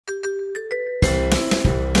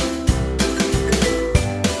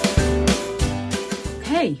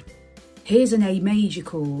Okay, here's an A major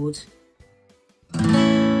chord.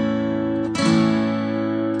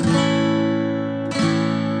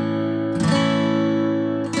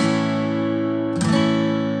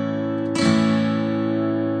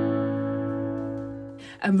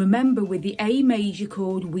 And remember, with the A major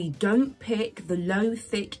chord, we don't pick the low,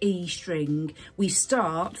 thick E string. We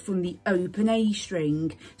start from the open A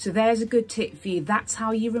string. So there's a good tip for you. That's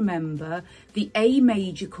how you remember the A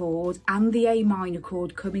major chord and the A minor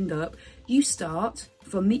chord coming up. You start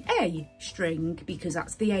from the A string because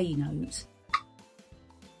that's the A note.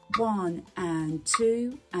 1 and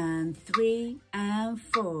 2 and 3 and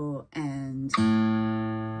 4 and...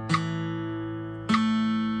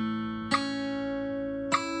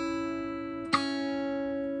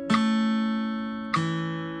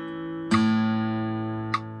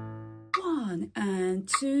 and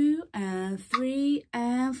 2 and 3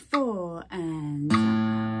 and 4 and down,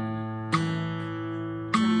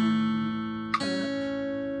 up,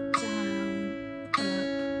 down, up,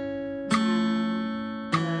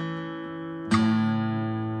 down,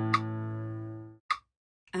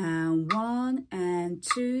 and 1 and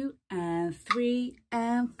 2 and 3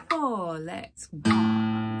 and 4. Let's 1.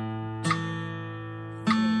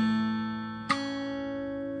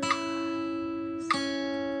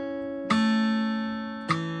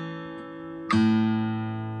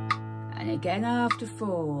 Again after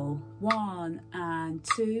 4, 1 and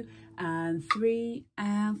 2 and 3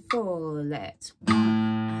 and 4. Let's 1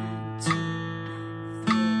 and 2 and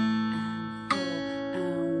 3 and 4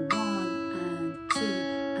 and 1 and 2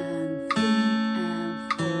 and 3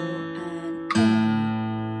 and 4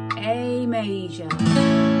 and A major.